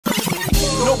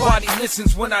Nobody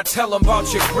listens when I tell them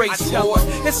about your grace, Lord.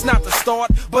 It's not the start,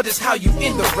 but it's how you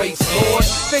end the race, Lord.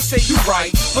 They say you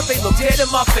right, but they look dead in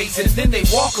my face and then they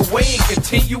walk away and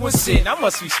continue in sin. I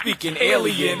must be speaking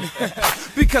alien,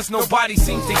 because nobody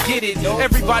seems to get it.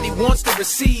 Everybody wants to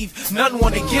receive, none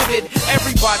want to give it.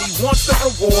 Everybody wants the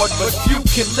reward, but few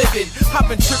can live it. I've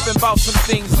been tripping about some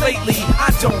things lately,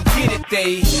 I don't get it.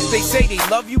 They say they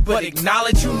love you, but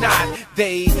acknowledge you not.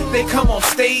 They come on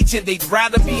stage and they'd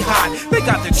rather be hot. They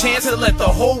got the chance to let the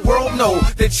whole world know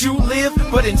that you live,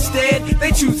 but instead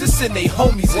they choose to send their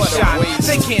homies a shot.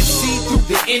 They can't see through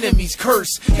the enemy's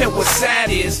curse, and what's sad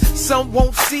is some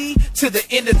won't see to the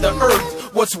end of the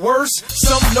earth. What's worse,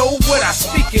 some know what I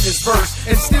speak in this verse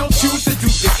and still choose to do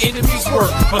the enemy's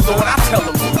work. But Lord, I tell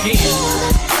them again.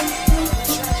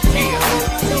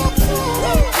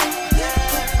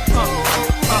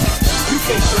 You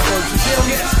take your words and tell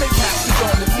me they pass it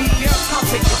on to me. I'll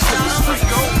take it to the street.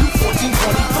 You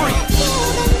 1423.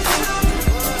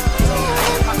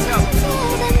 I tell them.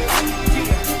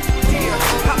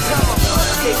 I tell them.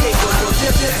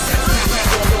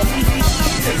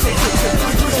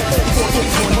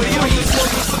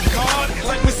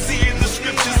 Like we see in the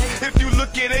scriptures, if you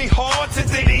look, it ain't hard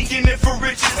today. They in it for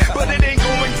riches, but it ain't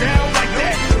going down like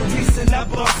that. Peace and I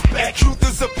bust back. Truth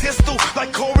is a pistol,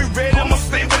 like Corey Red. I'ma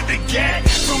stay with the gag.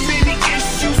 So many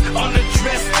issues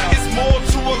unaddressed. It's more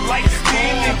to a life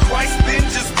being in Christ than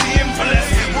just being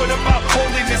blessed. What about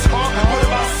holiness, huh? What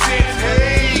about sin?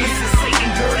 Hey, this is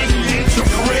Satan dirty into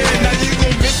bread. Now you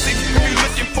gon' miss it. If you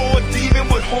looking for a demon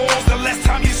with horns, the last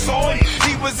time you saw him,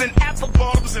 he was in apple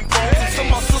bottoms and bones. And so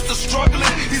my sister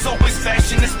struggling, he's always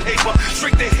flashing his paper.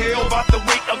 Straight to hell about the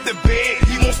weight of the bed.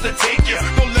 He wants to take you.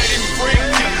 Don't let him break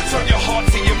you. Turn your heart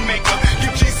to your maker.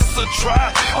 Give Jesus a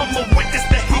try. I'm a witness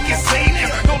that he can save you.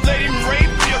 Don't let him rape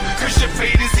you, cause your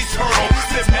fate is eternal.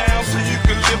 Live now so you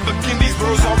can live again. These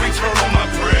words are eternal, my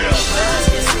prayer.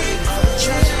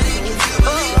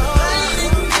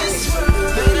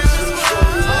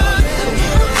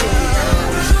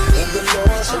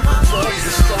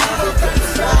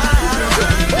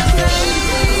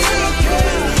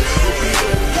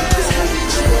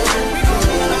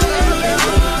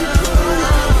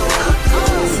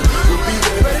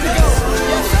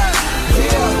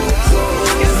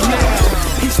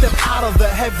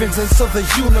 Heavens into the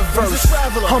universe,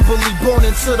 humbly born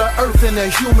into the earth in a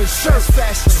human shirt.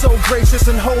 So gracious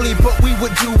and holy, but we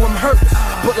would do him hurt.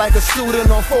 But like a student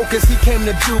on focus, he came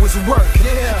to do his work,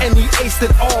 and he aced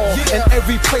it all in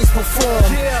every place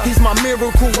performed. He's my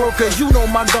miracle worker, you know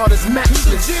my God is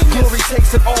matchless. Glory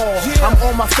takes it all, I'm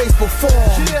on my face before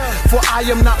him. For I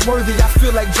am not worthy, I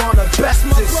feel like John the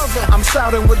Baptist. I'm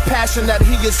shouting with passion that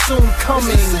he is soon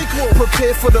coming.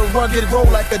 Prepare for the rugged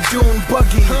road like a dune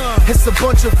buggy. It's a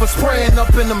bunch of us praying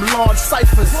up in them large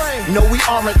ciphers. No, we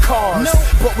aren't cars,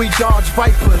 but we dodge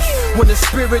vipers. When the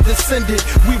spirit descended,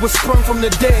 we were sprung from the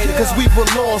dead, cause we were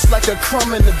lost like a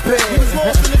crumb in the bed.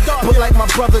 But like my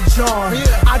brother John,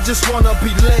 I just wanna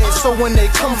be led. So when they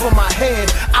come for my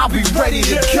head, I'll be ready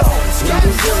to go.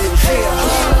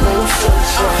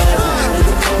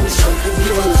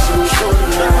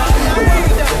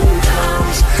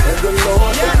 And the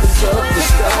Lord opens up the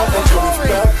sky and comes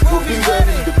back, we'll be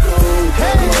ready to go.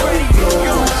 We'll be ready to go.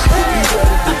 We'll be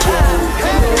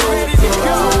ready to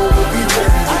go.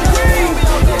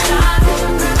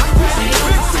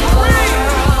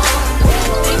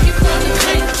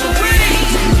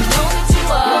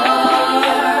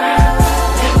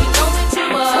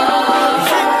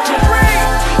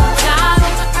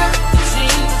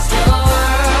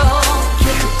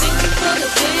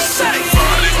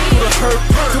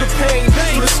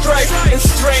 And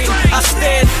strain, I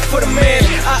stand for the man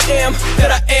I am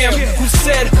that I am, who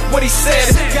said what he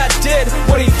said, God did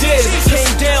what he did,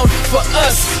 came down for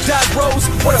us, died, rose,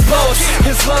 what a boss.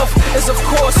 His love is of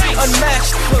course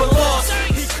unmatched, but lost.